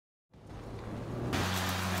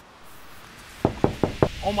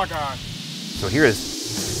Oh my God. So here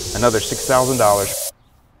is another $6,000.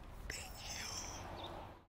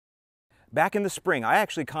 Back in the spring, I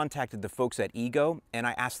actually contacted the folks at Ego and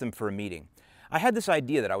I asked them for a meeting. I had this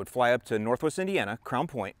idea that I would fly up to Northwest Indiana, Crown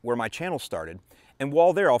Point, where my channel started, and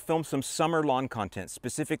while there I'll film some summer lawn content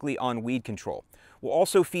specifically on weed control. We'll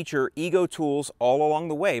also feature Ego tools all along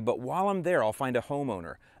the way, but while I'm there I'll find a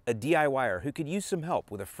homeowner, a DIYer who could use some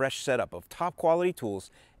help with a fresh setup of top quality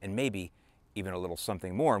tools and maybe even a little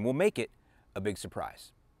something more, and we'll make it a big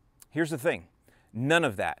surprise. Here's the thing, none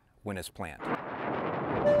of that went as planned.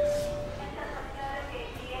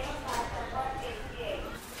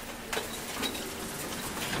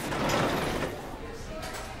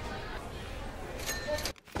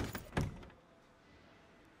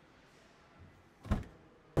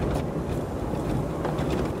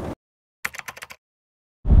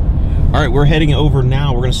 All right, we're heading over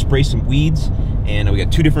now. We're gonna spray some weeds, and we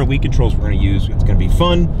got two different weed controls we're gonna use. It's gonna be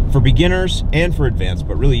fun for beginners and for advanced,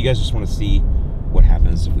 but really you guys just wanna see what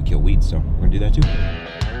happens if we kill weeds, so we're gonna do that too.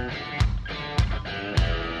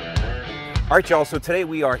 All right, y'all, so today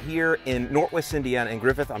we are here in Northwest Indiana in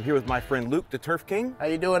Griffith. I'm here with my friend Luke, the Turf King. How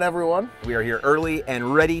you doing, everyone? We are here early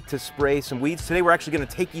and ready to spray some weeds. Today we're actually gonna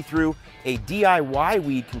take you through a DIY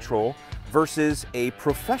weed control versus a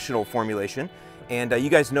professional formulation. And you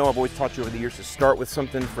guys know I've always taught you over the years to start with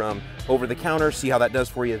something from over the counter, see how that does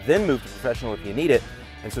for you, then move to professional if you need it.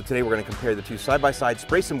 And so today we're gonna compare the two side by side,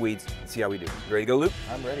 spray some weeds, and see how we do. You ready to go, Luke?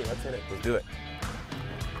 I'm ready, let's hit it. Let's do it.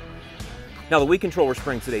 Now the weed control we're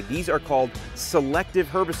spraying today, these are called selective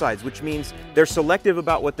herbicides, which means they're selective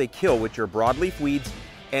about what they kill, which are broadleaf weeds,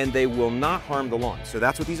 and they will not harm the lawn. So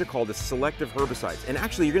that's what these are called, is selective herbicides. And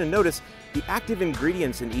actually you're gonna notice the active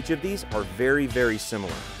ingredients in each of these are very, very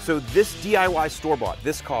similar. So this DIY store-bought,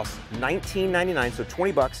 this costs $19.99, so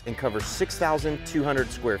 20 bucks, and covers 6,200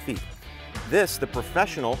 square feet. This, the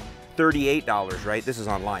professional, $38, right? This is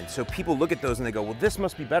online. So people look at those and they go, well, this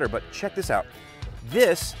must be better, but check this out.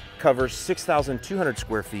 This covers 6,200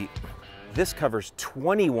 square feet. This covers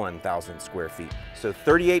 21,000 square feet. So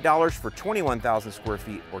 $38 for 21,000 square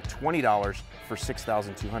feet, or $20 for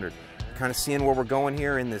 6,200. Kind of seeing where we're going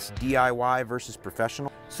here in this DIY versus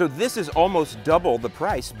professional. So this is almost double the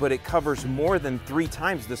price, but it covers more than 3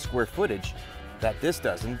 times the square footage that this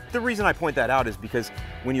does. And the reason I point that out is because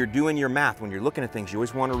when you're doing your math, when you're looking at things, you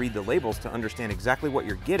always want to read the labels to understand exactly what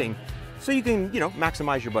you're getting so you can,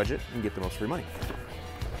 maximize your budget and get the most for your money.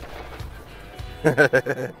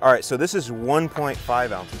 All right, so this is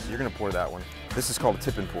 1.5 ounces. You're gonna pour that one. This is called a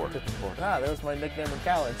tip and pour. Tip and pour. Ah, that was my nickname in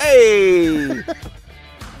college. Hey!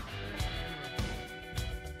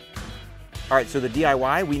 All right, so the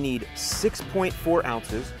DIY, we need 6.4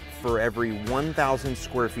 ounces for every 1,000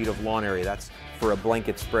 square feet of lawn area. That's for a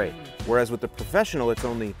blanket spray. Whereas with the professional, it's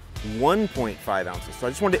only 1.5 ounces. So I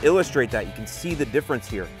just wanted to illustrate that. You can see the difference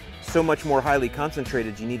here. So much more highly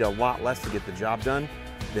concentrated, you need a lot less to get the job done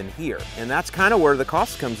than here. And that's kind of where the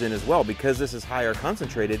cost comes in as well. Because this is higher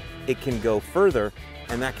concentrated, it can go further,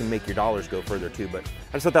 and that can make your dollars go further too. But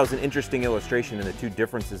I just thought that was an interesting illustration in the two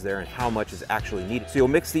differences there and how much is actually needed. So you'll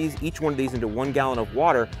mix each one of these into 1 gallon of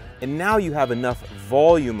water, and now you have enough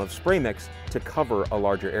volume of spray mix to cover a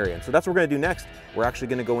larger area. And so that's what we're gonna do next. We're actually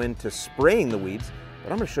gonna go into spraying the weeds,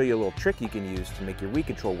 but I'm gonna show you a little trick you can use to make your weed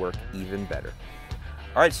control work even better.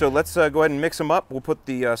 All right, so let's go ahead and mix them up. We'll put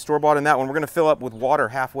the store-bought in that one. We're gonna fill up with water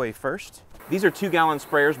halfway first. These are 2-gallon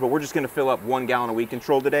sprayers, but we're just gonna fill up 1 gallon of weed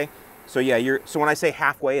control today. So yeah, so when I say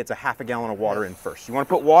halfway, it's a half a gallon of water in first. You wanna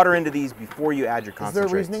put water into these before you add your concentrates.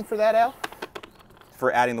 Is there a reasoning for that, Al?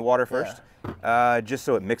 For adding the water first? Yeah. Just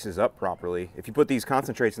so it mixes up properly. If you put these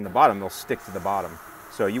concentrates in the bottom, they'll stick to the bottom.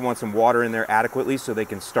 So you want some water in there adequately so they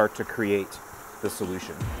can start to create the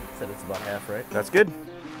solution. Said it's about half, right? That's good.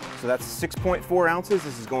 So that's 6.4 ounces.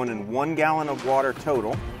 This is going in 1 gallon of water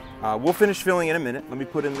total. We'll finish filling in a minute. Let me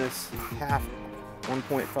put in this half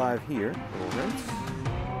 1.5 here. A little rinse.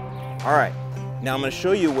 All right. Now I'm going to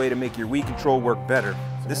show you a way to make your weed control work better.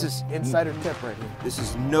 So this is insider tip right here. This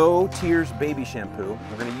is No Tears baby shampoo.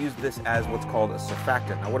 We're going to use this as what's called a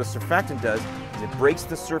surfactant. Now what a surfactant does is it breaks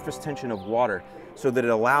the surface tension of water so that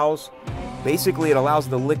it allows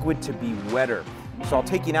the liquid to be wetter. So I'll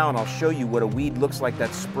take you now and I'll show you what a weed looks like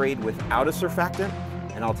that's sprayed without a surfactant,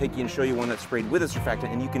 and I'll take you and show you one that's sprayed with a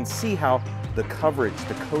surfactant, and you can see how the coverage,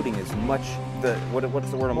 the coating is much,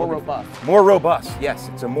 what's the word I'm looking for? More robust. More robust, yes.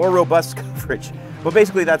 It's a more robust coverage. But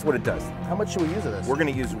basically that's what it does. How much should we use of this? We're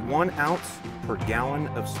gonna use 1 ounce per gallon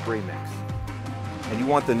of spray mix. And you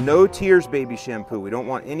want the No Tears baby shampoo. We don't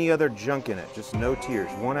want any other junk in it, just No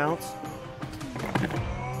Tears. 1 ounce.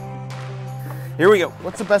 Here we go.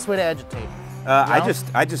 What's the best way to agitate?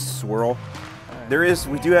 I just swirl.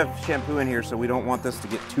 We do have shampoo in here, so we don't want this to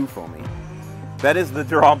get too foamy. That is the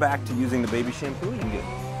drawback to using the baby shampoo.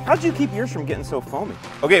 How'd you keep yours from getting so foamy?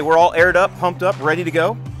 Okay, we're all aired up, pumped up, ready to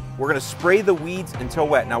go. We're gonna spray the weeds until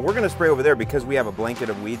wet. Now we're gonna spray over there because we have a blanket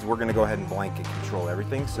of weeds. We're gonna go ahead and blanket control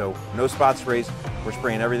everything. So no spot sprays. We're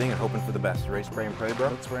spraying everything and hoping for the best. You ready to spray and pray, bro?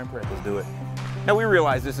 Let's spray and pray. Let's do it. Now we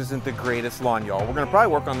realize this isn't the greatest lawn, y'all. We're gonna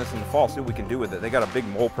probably work on this in the fall, see what we can do with it. They got a big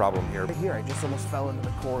mole problem here. Right here, I just almost fell into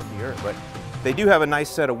the core of the earth. But they do have a nice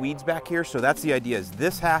set of weeds back here, so that's the idea. Is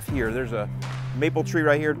this half here, there's a maple tree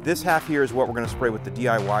right here. This half here is what we're gonna spray with the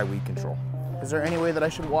DIY weed control. Is there any way that I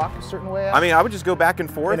should walk a certain way out? I mean, I would just go back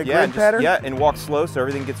and forth. In a grid pattern? Yeah, and walk slow so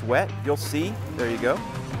everything gets wet. You'll see. There you go.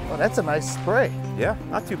 Oh, that's a nice spray. Yeah,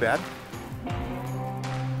 not too bad.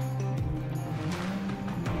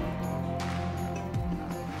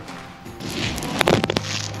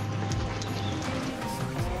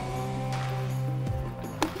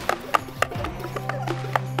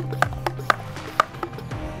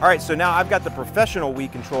 All right, so now I've got the professional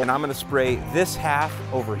weed control, and I'm gonna spray this half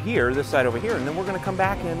over here, this side over here, and then we're gonna come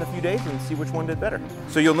back in a few days and see which one did better.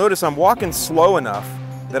 So you'll notice I'm walking slow enough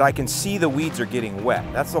that I can see the weeds are getting wet.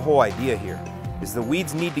 That's the whole idea here, is the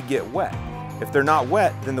weeds need to get wet. If they're not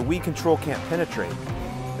wet, then the weed control can't penetrate.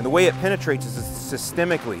 And the way it penetrates is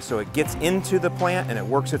systemically, so it gets into the plant and it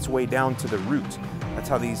works its way down to the roots. That's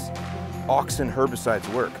how these auxin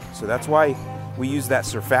herbicides work. So that's why we use that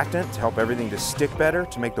surfactant to help everything to stick better,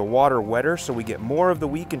 to make the water wetter, so we get more of the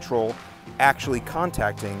weed control actually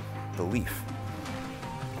contacting the leaf.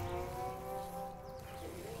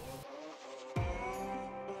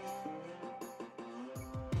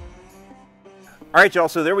 All right, y'all,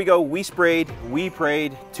 so there we go. We sprayed, we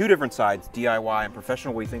prayed, two different sides, DIY and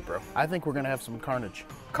professional. What do you think, bro? I think we're gonna have some carnage.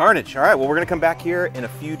 Carnage, all right, well, we're gonna come back here in a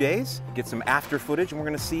few days, get some after footage, and we're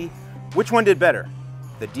gonna see which one did better.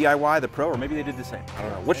 The DIY, the pro, or maybe they did the same. I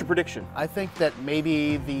don't know. What's your prediction? I think that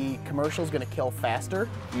maybe the commercial's gonna kill faster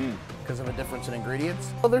because of a difference in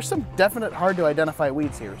ingredients. Well, there's some definite hard to identify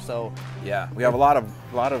weeds here, so. Yeah, we have a lot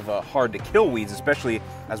of hard to kill weeds, especially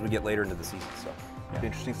as we get later into the season, so. It'll be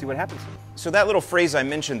interesting to see what happens. So that little phrase I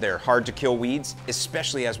mentioned there, hard to kill weeds,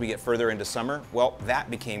 especially as we get further into summer, well,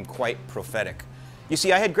 that became quite prophetic. You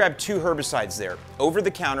see, I had grabbed two herbicides there,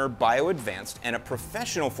 over-the-counter bio-advanced and a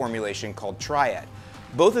professional formulation called Triad.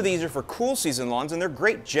 Both of these are for cool season lawns, and they're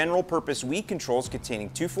great general purpose weed controls containing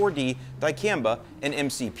 2,4-D, dicamba, and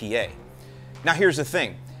MCPA. Now here's the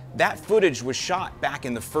thing, that footage was shot back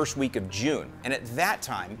in the first week of June, and at that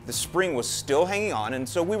time, the spring was still hanging on, and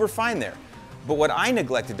so we were fine there. But what I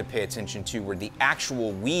neglected to pay attention to were the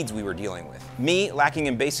actual weeds we were dealing with. Me, lacking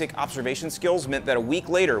in basic observation skills, meant that a week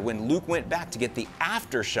later, when Luke went back to get the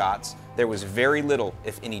after shots, there was very little,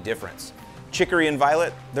 if any, difference. Chicory and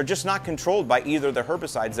violet, they're just not controlled by either of the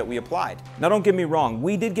herbicides that we applied. Now don't get me wrong,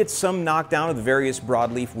 we did get some knockdown of the various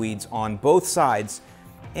broadleaf weeds on both sides,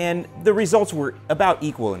 and the results were about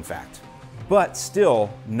equal in fact, but still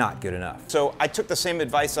not good enough. So I took the same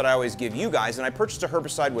advice that I always give you guys, and I purchased a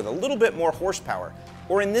herbicide with a little bit more horsepower,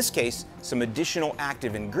 or in this case, some additional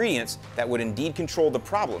active ingredients that would indeed control the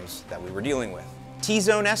problems that we were dealing with.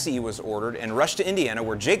 T-Zone SE was ordered and rushed to Indiana,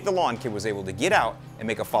 where Jake the Lawn Kid was able to get out and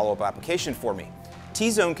make a follow-up application for me.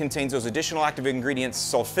 T-Zone contains those additional active ingredients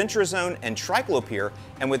sulfentrazone and triclopyr,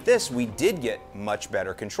 and with this we did get much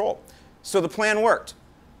better control. So the plan worked.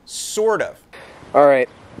 Sort of. All right,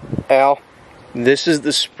 Al, this is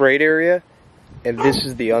the sprayed area and this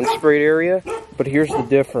is the unsprayed area, but here's the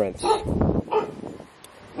difference.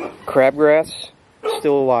 Crabgrass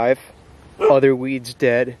still alive, other weeds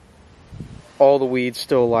dead, all the weeds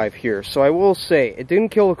still alive here. So I will say, it didn't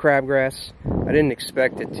kill the crabgrass. I didn't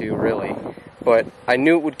expect it to, really, but I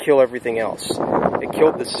knew it would kill everything else. It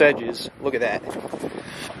killed the sedges. Look at that.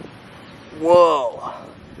 Whoa.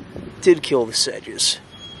 Did kill the sedges.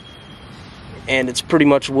 And it's pretty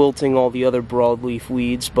much wilting all the other broadleaf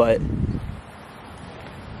weeds, but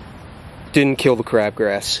didn't kill the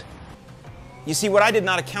crabgrass. You see, what I did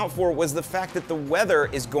not account for was the fact that the weather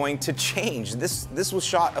is going to change. This was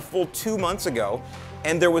shot a full 2 months ago,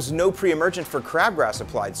 and there was no pre-emergent for crabgrass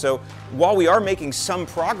applied. So while we are making some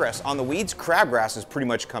progress on the weeds, crabgrass has pretty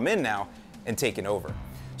much come in now and taken over.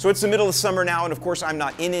 So it's the middle of summer now, and of course I'm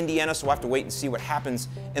not in Indiana, so we'll have to wait and see what happens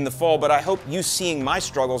in the fall, but I hope you seeing my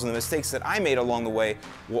struggles and the mistakes that I made along the way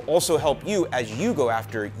will also help you as you go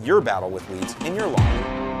after your battle with weeds in your lawn.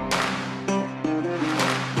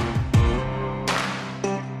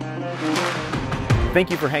 Thank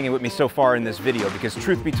you for hanging with me so far in this video, because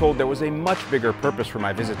truth be told, there was a much bigger purpose for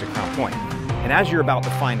my visit to Crown Point. And as you're about to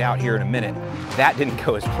find out here in a minute, that didn't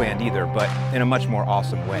go as planned either, but in a much more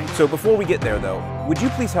awesome way. So before we get there though, would you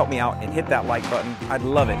please help me out and hit that like button? I'd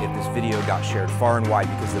love it if this video got shared far and wide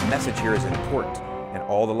because the message here is important. And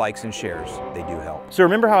all the likes and shares, they do help. So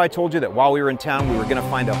remember how I told you that while we were in town, we were gonna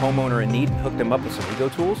find a homeowner in need and hook them up with some Ego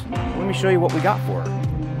tools? Let me show you what we got for her.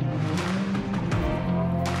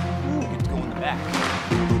 Ooh, get to go in the back.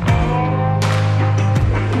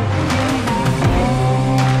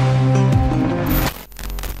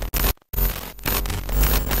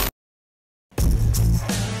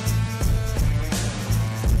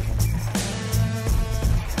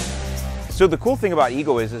 So the cool thing about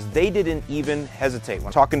Ego is they didn't even hesitate.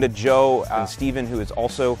 When talking to Joe and Steven, who is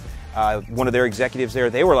also one of their executives there,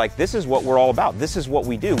 they were like, this is what we're all about. This is what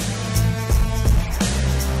we do.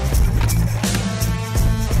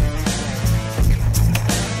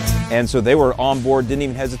 And so they were on board, didn't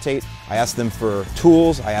even hesitate. I asked them for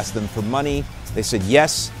tools, I asked them for money. They said,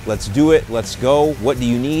 yes, let's do it, let's go. What do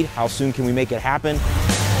you need? How soon can we make it happen?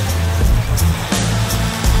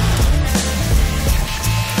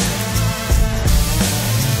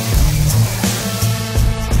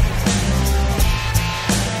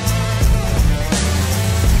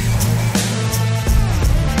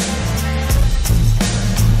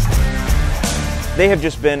 They have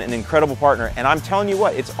just been an incredible partner, and I'm telling you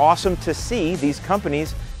what, it's awesome to see these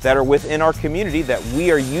companies that are within our community that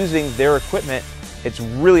we are using their equipment. It's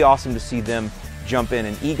really awesome to see them jump in,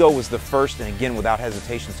 and Ego was the first, and again, without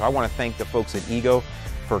hesitation. So I want to thank the folks at Ego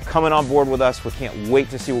for coming on board with us. We can't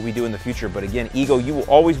wait to see what we do in the future, but again, Ego, you will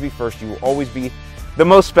always be first. You will always be the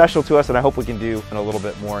most special to us, and I hope we can do a little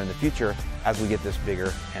bit more in the future as we get this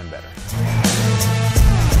bigger and better.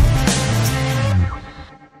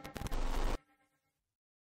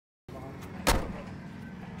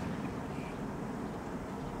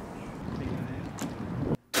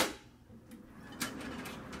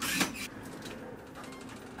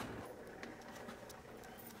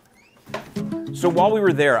 So while we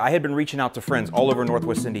were there, I had been reaching out to friends all over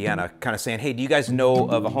Northwest Indiana, kind of saying, hey, do you guys know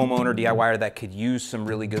of a homeowner DIYer that could use some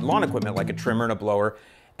really good lawn equipment like a trimmer and a blower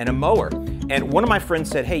and a mower? And one of my friends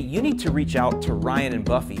said, hey, you need to reach out to Ryan and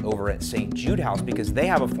Buffy over at St. Jude House because they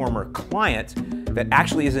have a former client that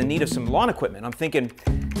actually is in need of some lawn equipment. I'm thinking,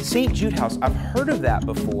 St. Jude House, I've heard of that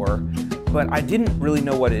before, but I didn't really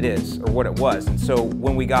know what it is or what it was. And so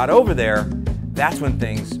when we got over there, that's when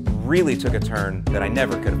things really took a turn that I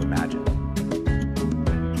never could have imagined.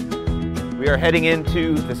 We are heading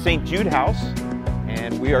into the St. Jude House,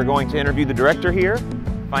 and we are going to interview the director here,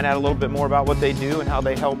 find out a little bit more about what they do and how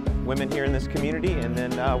they help women here in this community, and then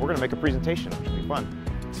we're going to make a presentation, which will be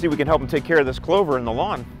fun. See if we can help them take care of this clover in the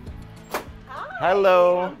lawn. Hi,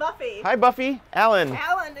 hello. I'm Buffy. Hi, Buffy. Alan.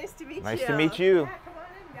 Alan, nice to meet you. Nice to meet you. Yeah, come on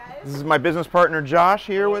in, guys. This is my business partner, Josh,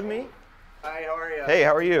 here with me. Hi, how are you? Hey,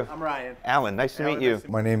 how are you? I'm Ryan. Alan, nice to meet you.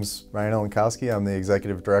 My name's Ryan Olenkowski. I'm the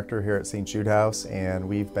executive director here at St. Jude House, and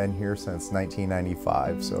we've been here since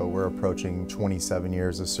 1995, so we're approaching 27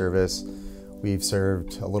 years of service. We've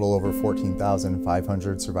served a little over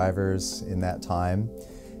 14,500 survivors in that time,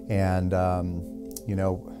 and you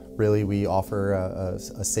know, really we offer a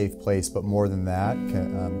safe place, but more than that,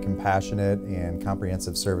 compassionate and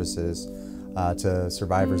comprehensive services to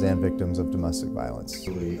survivors and victims of domestic violence.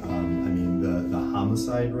 I mean, the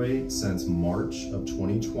homicide rate since March of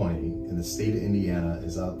 2020 in the state of Indiana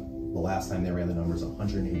is up. The last time they ran the numbers,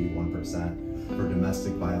 181% for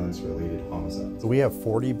domestic violence related homicides. So we have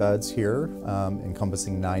 40 beds here,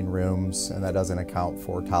 encompassing 9 rooms, and that doesn't account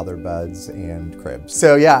for toddler beds and cribs.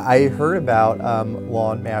 So yeah, I heard about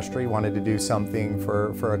Lawn Mastery wanted to do something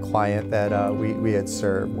for a client that we had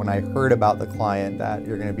served. When I heard about the client that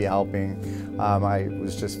you're going to be helping, I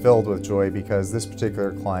was just filled with joy because this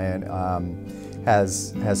particular client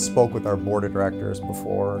has spoke with our board of directors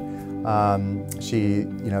before.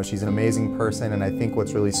 She's an amazing person, and I think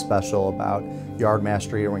what's really special about Yard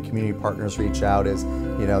Mastery or when community partners reach out is,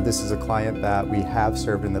 this is a client that we have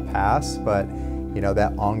served in the past, but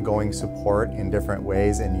that ongoing support in different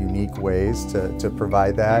ways and unique ways to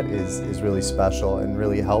provide that is really special and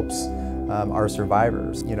really helps our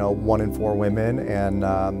survivors. 1 in 4 women,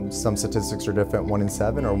 and some statistics are different, 1 in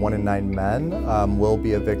 7 or 1 in 9 men will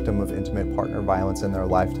be a victim of intimate partner violence in their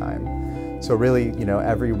lifetime. So really,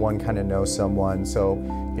 everyone kind of knows someone. So,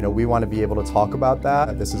 we want to be able to talk about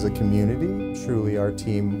that. This is a community. Truly, our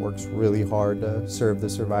team works really hard to serve the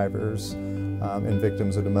survivors and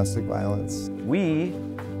victims of domestic violence. We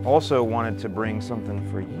also wanted to bring something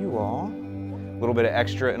for you all, a little bit of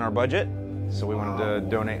extra in our budget. So we wanted to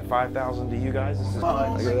donate $5,000 to you guys. This is,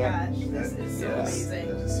 oh my gosh, this is so amazing.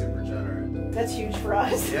 That is super generous. That's huge for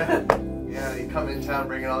us. Yeah. Yeah, you come in town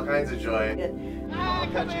bringing all kinds of joy. I'll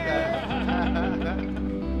catch you there.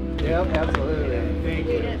 Yep, absolutely. Thank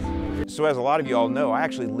you. So as a lot of you all know, I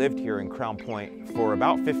actually lived here in Crown Point for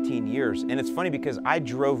about 15 years. And it's funny because I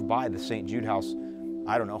drove by the St. Jude House,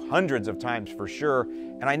 I don't know, hundreds of times for sure.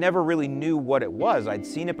 And I never really knew what it was. I'd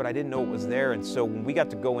seen it, but I didn't know it was there. And so when we got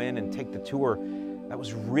to go in and take the tour, that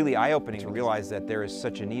was really eye-opening to realize that there is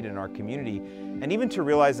such a need in our community. And even to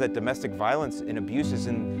realize that domestic violence and abuse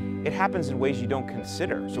it happens in ways you don't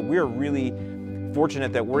consider. So we're really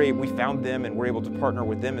fortunate that we found them and we're able to partner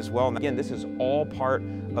with them as well. And again, this is all part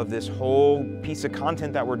of this whole piece of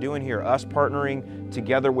content that we're doing here, us partnering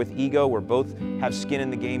together with Ego. We're both have skin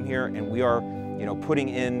in the game here, and we are, putting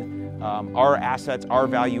in our assets, our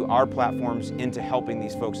value, our platforms into helping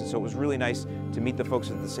these folks. And so it was really nice to meet the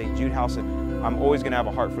folks at the St. Jude House. And I'm always going to have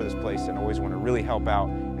a heart for this place and always want to really help out.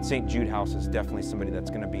 And St. Jude House is definitely somebody we're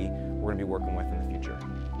going to be working with in the future.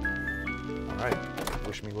 All right,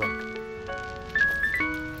 wish me luck.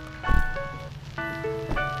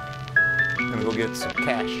 I'm gonna go get some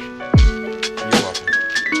cash. You're welcome.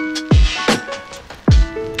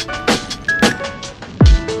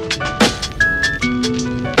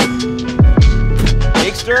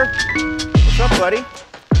 Jakester, what's up, buddy?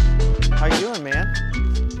 How you doing, man?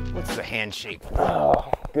 What's the handshake?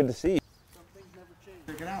 Oh, good to see you. Some things never change.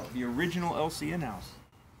 Check it out, the original LCN house.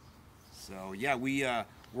 So yeah,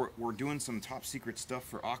 we're doing some top secret stuff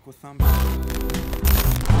for Aquathumb.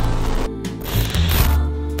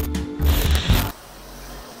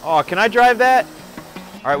 Oh, can I drive that?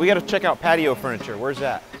 All right, we got to check out patio furniture. Where's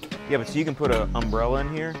that? Yeah, but so you can put an umbrella in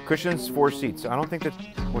here. Cushions, 4 seats. I don't think that.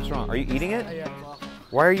 What's wrong? Are you eating it? Yeah, it's awful.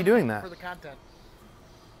 Why are you doing that? For the content.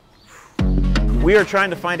 We are trying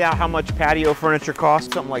to find out how much patio furniture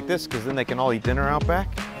costs, something like this, because then they can all eat dinner out back.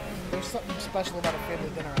 There's something special about a family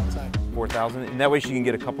dinner outside. 4,000, and that way she can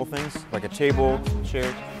get a couple things, like a table,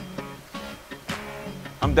 chairs.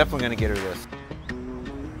 I'm definitely gonna get her this.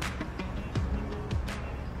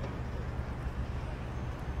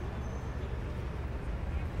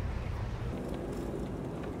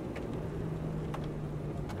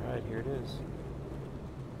 All right, here it is.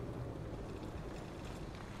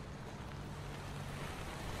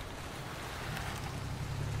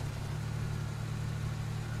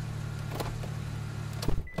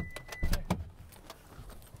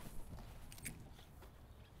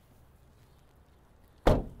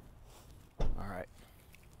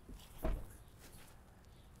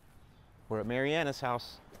 We're at Mariana's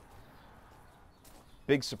house.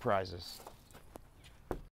 Big surprises.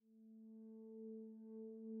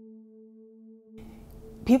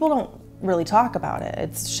 People don't really talk about it.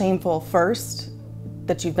 It's shameful first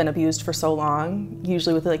that you've been abused for so long,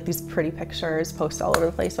 usually with like these pretty pictures posted all over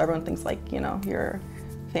the place so everyone thinks like, your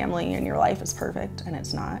family and your life is perfect, and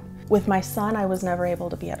it's not. With my son, I was never able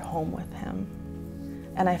to be at home with him.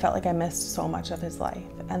 And I felt like I missed so much of his life.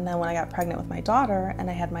 And then when I got pregnant with my daughter and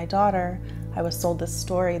I had my daughter, I was sold this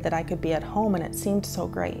story that I could be at home, and it seemed so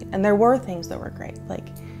great. And there were things that were great, like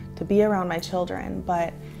to be around my children,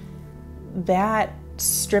 but that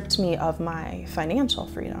stripped me of my financial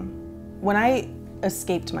freedom. When I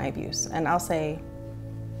escaped my abuse, and I'll say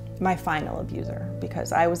my final abuser,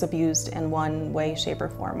 because I was abused in one way, shape, or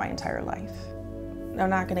form my entire life. I'm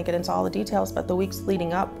not going to get into all the details, but the weeks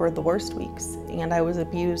leading up were the worst weeks, and I was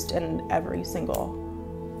abused in every single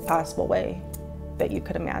possible way that you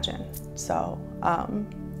could imagine. So,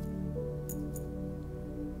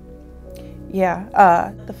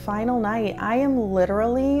 the final night, I am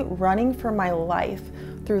literally running for my life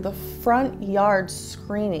through the front yard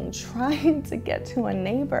screaming, trying to get to a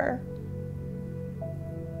neighbor.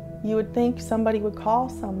 You would think somebody would call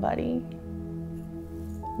somebody.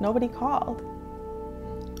 Nobody called.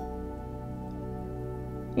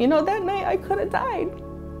 That night I could have died.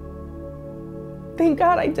 Thank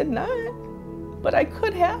God I did not, but I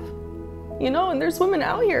could have, and there's women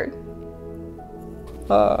out here.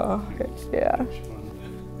 Yeah,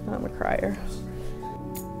 I'm a crier.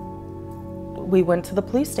 We went to the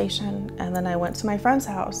police station, and then I went to my friend's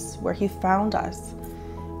house where he found us.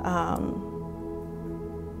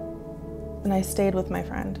 And I stayed with my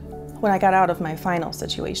friend when I got out of my final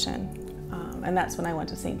situation, and that's when I went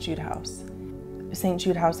to St. Jude House. St.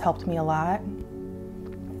 Jude House helped me a lot.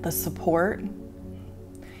 The support.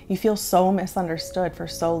 You feel so misunderstood for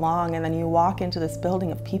so long, and then you walk into this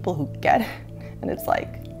building of people who get it, and it's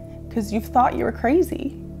like, because you've thought you were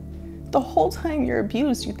crazy. The whole time you're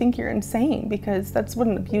abused, you think you're insane, because that's what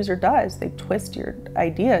an abuser does. They twist your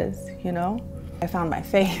ideas, I found my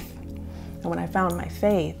faith, and when I found my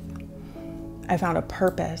faith, I found a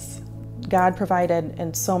purpose. God provided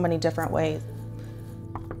in so many different ways.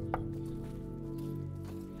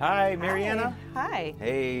 Hi, Mariana. Hi.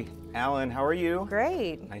 Hey, Alan, how are you?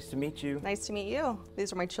 Great. Nice to meet you. Nice to meet you.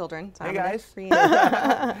 These are my children. Hey, guys.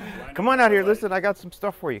 Dominic, Come on out here. Listen, I got some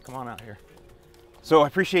stuff for you. Come on out here. So I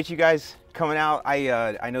appreciate you guys coming out.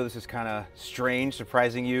 I know this is kind of strange,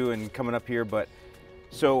 surprising you and coming up here, but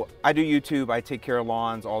so I do YouTube, I take care of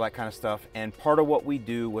lawns, all that kind of stuff. And part of what we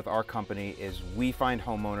do with our company is we find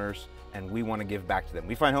homeowners and we want to give back to them.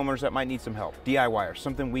 We find homeowners that might need some help, DIY or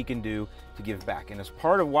something we can do to give back. And as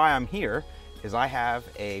part of why I'm here is I have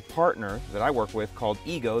a partner that I work with called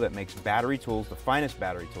Ego that makes battery tools, the finest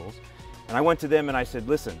battery tools. And I went to them and I said,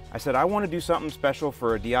 listen, I want to do something special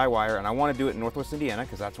for a DIYer and I want to do it in Northwest Indiana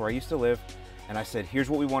because that's where I used to live. And I said, here's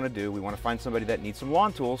what we want to do. We want to find somebody that needs some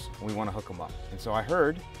lawn tools and we want to hook them up. And so I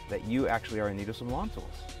heard that you actually are in need of some lawn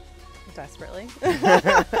tools. Desperately.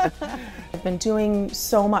 I've been doing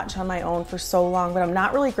so much on my own for so long, but I'm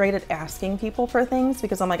not really great at asking people for things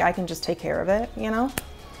because I'm like, I can just take care of it, you know?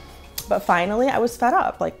 But finally I was fed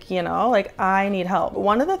up, like, you know, like I need help.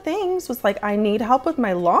 One of the things was like, I need help with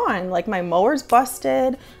my lawn. Like my mower's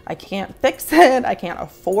busted. I can't fix it. I can't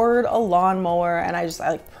afford a lawnmower. And I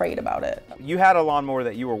like prayed about it. You had a lawnmower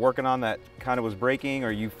that you were working on that kind of was breaking,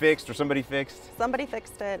 or you fixed, or somebody fixed? Somebody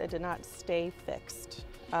fixed it. It did not stay fixed.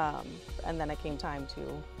 And then it came time to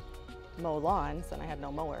mow lawns and I had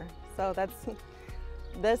no mower. So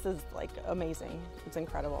this is like amazing. It's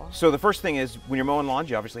incredible. So the first thing is when you're mowing lawns,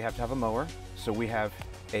 you obviously have to have a mower. So we have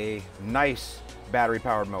a nice battery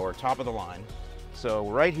powered mower, top of the line. So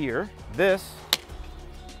right here, this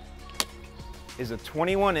is a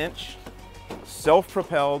 21-inch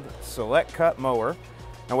self-propelled select cut mower.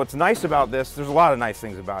 Now what's nice about this, there's a lot of nice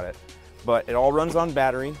things about it, but it all runs on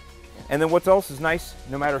battery. And then what else is nice,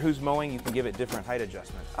 no matter who's mowing, you can give it different height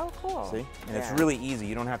adjustments. Oh, cool. See? And it's really easy.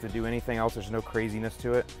 You don't have to do anything else. There's no craziness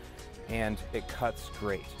to it. And it cuts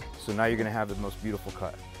great. So now you're gonna have the most beautiful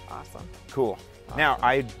cut. Awesome. Cool. Awesome. Now,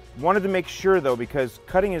 I wanted to make sure though, because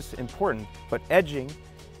cutting is important, but edging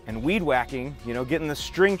and weed whacking, you know, getting the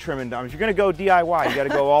string trimming done. If you're gonna go DIY, you gotta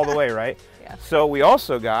go all the way, right? Yeah. So we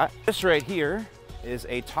also got this right here is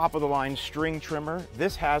a top of the line string trimmer.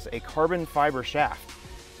 This has a carbon fiber shaft.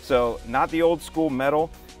 So not the old school metal,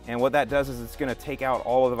 and what that does is it's going to take out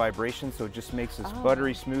all of the vibrations, so it just makes this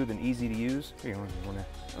buttery smooth and easy to use. Here, you wanna...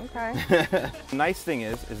 Okay. The nice thing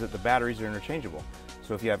is that the batteries are interchangeable.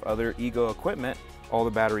 So if you have other Ego equipment, all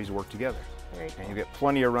the batteries work together. Very cool. And you get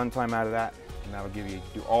plenty of runtime out of that, and that'll give you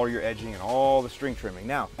do all your edging and all the string trimming.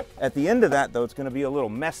 Now, at the end of that though, it's going to be a little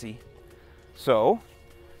messy. So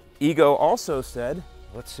Ego also said,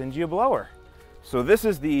 let's send you a blower. So this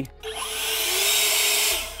is the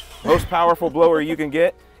most powerful blower you can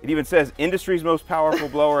get. It even says industry's most powerful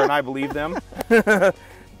blower, and I believe them. The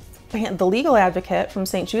legal advocate from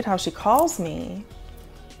St. Jude House, she calls me,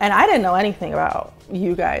 and I didn't know anything about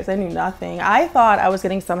you guys. I knew nothing. I thought I was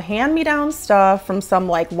getting some hand-me-down stuff from some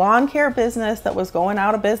like lawn care business that was going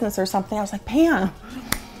out of business or something. I was like, Pam,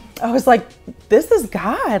 I was like, this is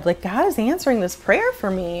God. Like God is answering this prayer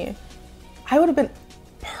for me. I would have been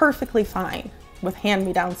perfectly fine with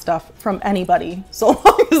hand-me-down stuff from anybody, so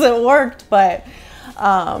long as it worked. But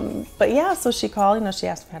yeah, so she called, you know, she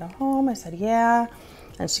asked if I had a home. I said, yeah.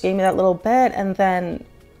 And she gave me that little bit. And then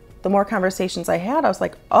the more conversations I had, I was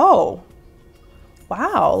like, oh,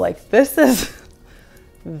 wow, like this is,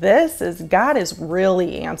 God is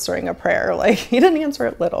really answering a prayer. Like he didn't answer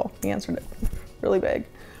it little, he answered it really big.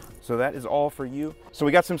 So that is all for you. So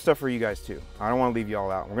we got some stuff for you guys too. I don't want to leave you all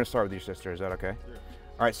out. We're gonna start with your sister, is that okay? Sure.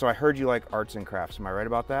 All right, so I heard you like arts and crafts. Am I right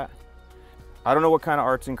about that? I don't know what kind of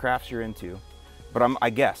arts and crafts you're into, but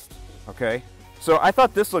I guessed, okay? So I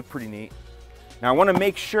thought this looked pretty neat. Now I want to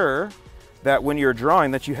make sure that when you're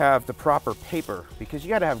drawing that you have the proper paper, because you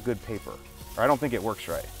got to have good paper, or I don't think it works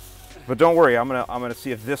right. But don't worry, I'm gonna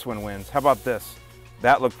see if this one wins. How about this?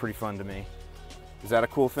 That looked pretty fun to me. Is that a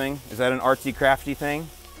cool thing? Is that an artsy crafty thing?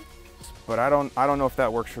 But I don't know if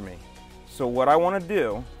that works for me. So what I want to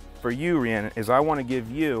do for you, Rhiannon, is I want to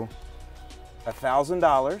give you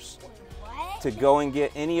 $1,000 to go and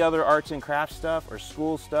get any other arts and crafts stuff or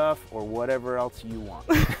school stuff or whatever else you want.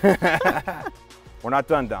 We're not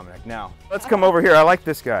done, Dominic. Now, let's come over here. I like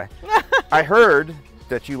this guy. I heard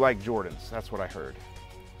that you like Jordans. That's what I heard.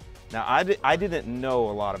 Now, I didn't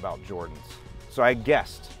know a lot about Jordans, so I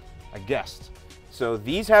guessed. So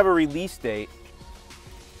these have a release date.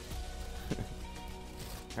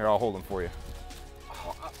 Here, I'll hold them for you.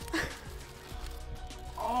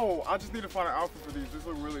 Oh, I just need to find an outfit for these. These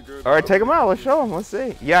look really good. All right, take them out. Let's show them. Let's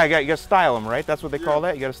see. Yeah, you got to style them, right? That's what they call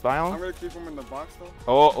that? You got to style them? I'm going to keep them in the box, though.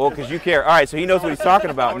 Oh, because you care. All right, so he knows what he's talking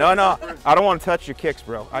about. No, I don't want to touch your kicks,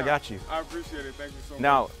 bro. I got you. I appreciate it. Thank you so much.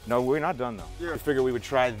 Now, no, we're not done, though. Yeah. We figured we would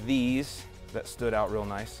try these that stood out real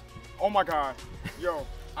nice. Oh, my God. Yo,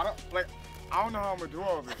 I don't know how I'm going to do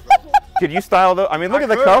all this, though. Could you style those? I mean, look at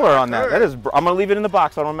the color on that. That is, I'm going to leave it in the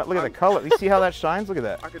box. I don't look at the color. You see how that shines? Look at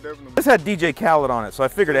that. I could definitely. This had DJ Khaled on it, so I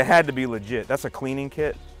figured it had to be legit. That's a cleaning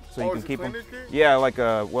kit, so you can keep them. Kit? Yeah, like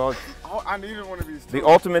a, well. Oh, I needed one of these too. The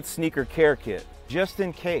ultimate sneaker care kit. Just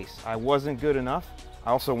in case I wasn't good enough,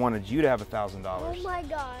 I also wanted you to have $1,000 Oh my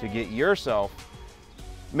God. to get yourself.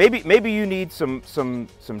 Maybe you need some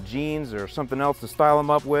jeans or something else to style them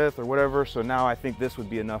up with or whatever. So now I think this would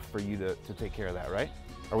be enough for you to take care of that, right?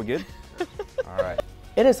 Are we good? All right.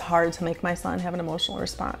 It is hard to make my son have an emotional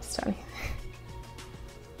response to anything.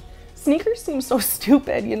 Sneakers seem so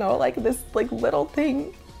stupid, you know, like this little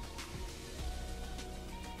thing.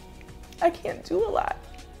 I can't do a lot.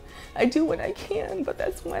 I do when I can, but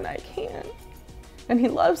that's when I can. And he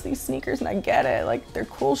loves these sneakers, and I get it. Like, they're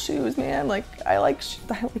cool shoes, man. Like, I like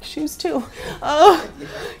shoes too.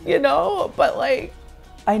 You know, but like,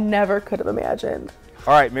 I never could have imagined.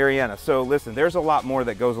 All right, Mariana, so listen, there's a lot more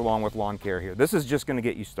that goes along with lawn care here. This is just gonna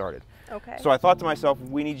get you started. Okay. So I thought to myself,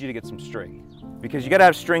 we need you to get some string, because you gotta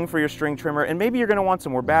have string for your string trimmer, and maybe you're gonna want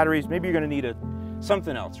some more batteries, maybe you're gonna need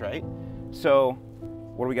something else, right? So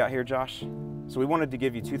what do we got here, Josh? So we wanted to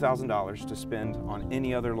give you $2,000 to spend on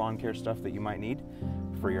any other lawn care stuff that you might need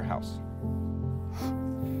for your house.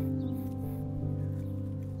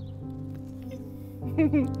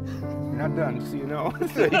 You're not done, so you know.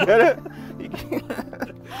 So you get it?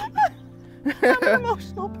 I'm an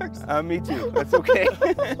emotional person. Me too. That's okay.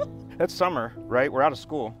 That's summer, right? We're out of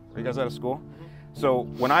school. Are you guys out of school? So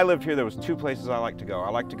when I lived here, there was two places I like to go.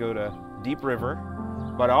 I like to go to Deep River,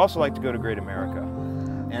 but I also like to go to Great America.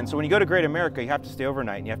 And so when you go to Great America, you have to stay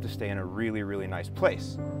overnight, and you have to stay in a really, really nice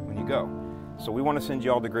place when you go. So we want to send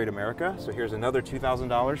you all to Great America. So here's another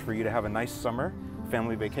 $2,000 for you to have a nice summer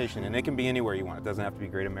family vacation. And it can be anywhere you want. It doesn't have to be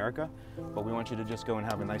Great America, but we want you to just go and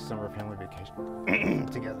have a nice summer family vacation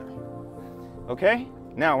together. Okay?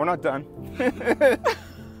 Now, we're not done.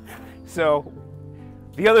 So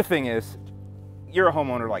the other thing is, you're a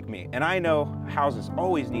homeowner like me, and I know houses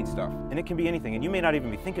always need stuff, and it can be anything, and you may not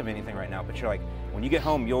even be thinking of anything right now, but you're like, when you get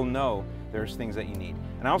home, you'll know there's things that you need.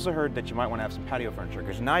 And I also heard that you might want to have some patio furniture,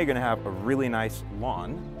 because now you're going to have a really nice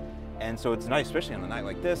lawn, and so it's nice, especially on a night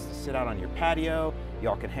like this, to sit out on your patio.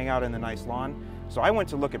 Y'all can hang out in the nice lawn. So I went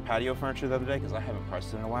to look at patio furniture the other day, because I haven't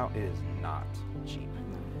priced it in a while. It is not cheap.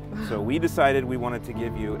 So we decided we wanted to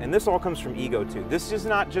give you, and this all comes from Ego too. This is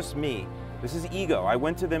not just me. This is Ego. I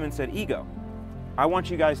went to them and said, Ego, I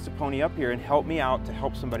want you guys to pony up here and help me out to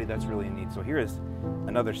help somebody that's really in need. So here is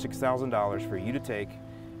another $6,000 for you to take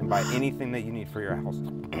and buy anything that you need for your house.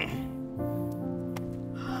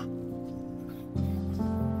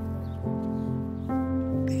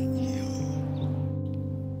 Thank you.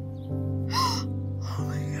 Oh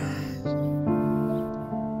my gosh.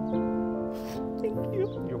 Thank you.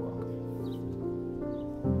 You're welcome.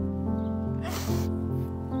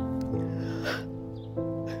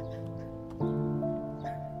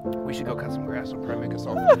 We should go cut some grass. It'll probably make us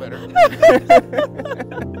all feel better.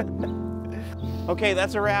 Okay,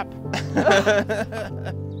 that's a wrap.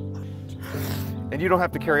 And you don't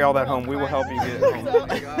have to carry all that home. We will help you get it home. Oh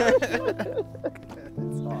my gosh.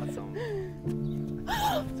 That's awesome.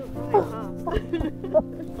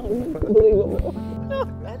 Unbelievable.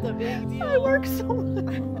 That's a big deal. I work so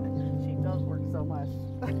much. She does work so much.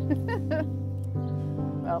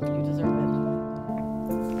 Well, you deserve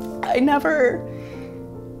it.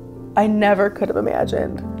 I never could have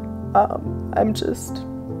imagined. I'm just,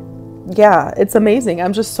 yeah, it's amazing.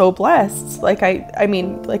 I'm just so blessed. Like I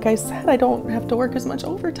mean, like I said, I don't have to work as much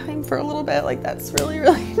overtime for a little bit. Like that's really,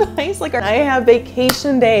 really nice. Like I have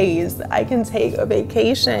vacation days. I can take a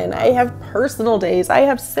vacation. I have personal days. I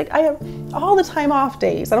have all the time off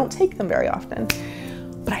days. I don't take them very often,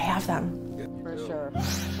 but I have them. For sure.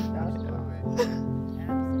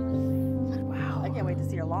 Wow. I can't wait to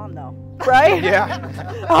see your lawn though. Right?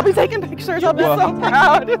 Yeah. I'll be taking pictures. I'll be so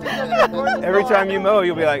proud. Every time you mow,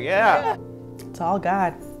 you'll be like, yeah. It's all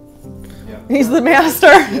God. Yeah. He's the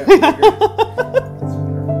master.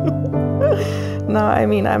 No, I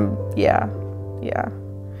mean, yeah.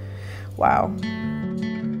 Wow.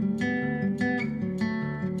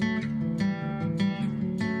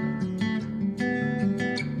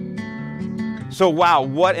 So wow,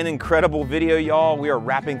 what an incredible video, y'all. We are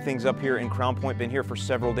wrapping things up here in Crown Point. Been here for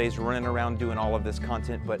several days, running around doing all of this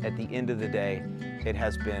content, but at the end of the day, it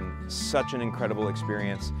has been such an incredible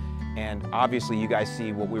experience. And obviously you guys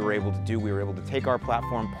see what we were able to do. We were able to take our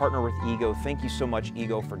platform, partner with Ego. Thank you so much,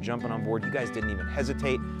 Ego, for jumping on board. You guys didn't even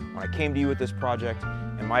hesitate when I came to you with this project.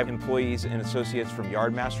 And my employees and associates from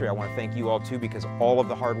Yard Mastery, I want to thank you all too, because all of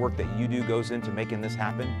the hard work that you do goes into making this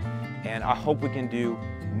happen. And I hope we can do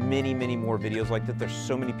many, many more videos like that. There's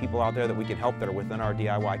so many people out there that we can help that are within our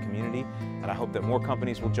DIY community. And I hope that more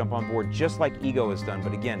companies will jump on board just like Ego has done.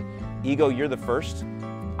 But again, Ego, you're the first.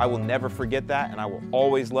 I will never forget that, and I will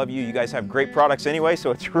always love you. You guys have great products anyway, so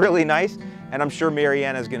it's really nice. And I'm sure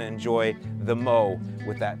Mariana is gonna enjoy the mow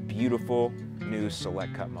with that beautiful new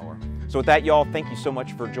Select Cut mower. So with that, y'all, thank you so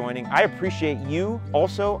much for joining. I appreciate you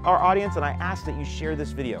also, our audience, and I ask that you share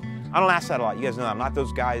this video. I don't ask that a lot. You guys know that I'm not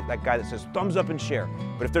that guy that says thumbs up and share.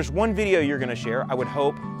 But if there's one video you're gonna share, I would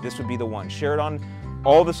hope this would be the one. Share it on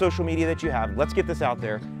all the social media that you have. Let's get this out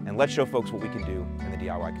there, and let's show folks what we can do in the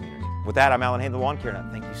DIY community. With that, I'm Alan Hain, the Lawn Care Nut.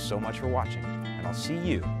 Thank you so much for watching, and I'll see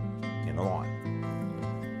you in the lawn.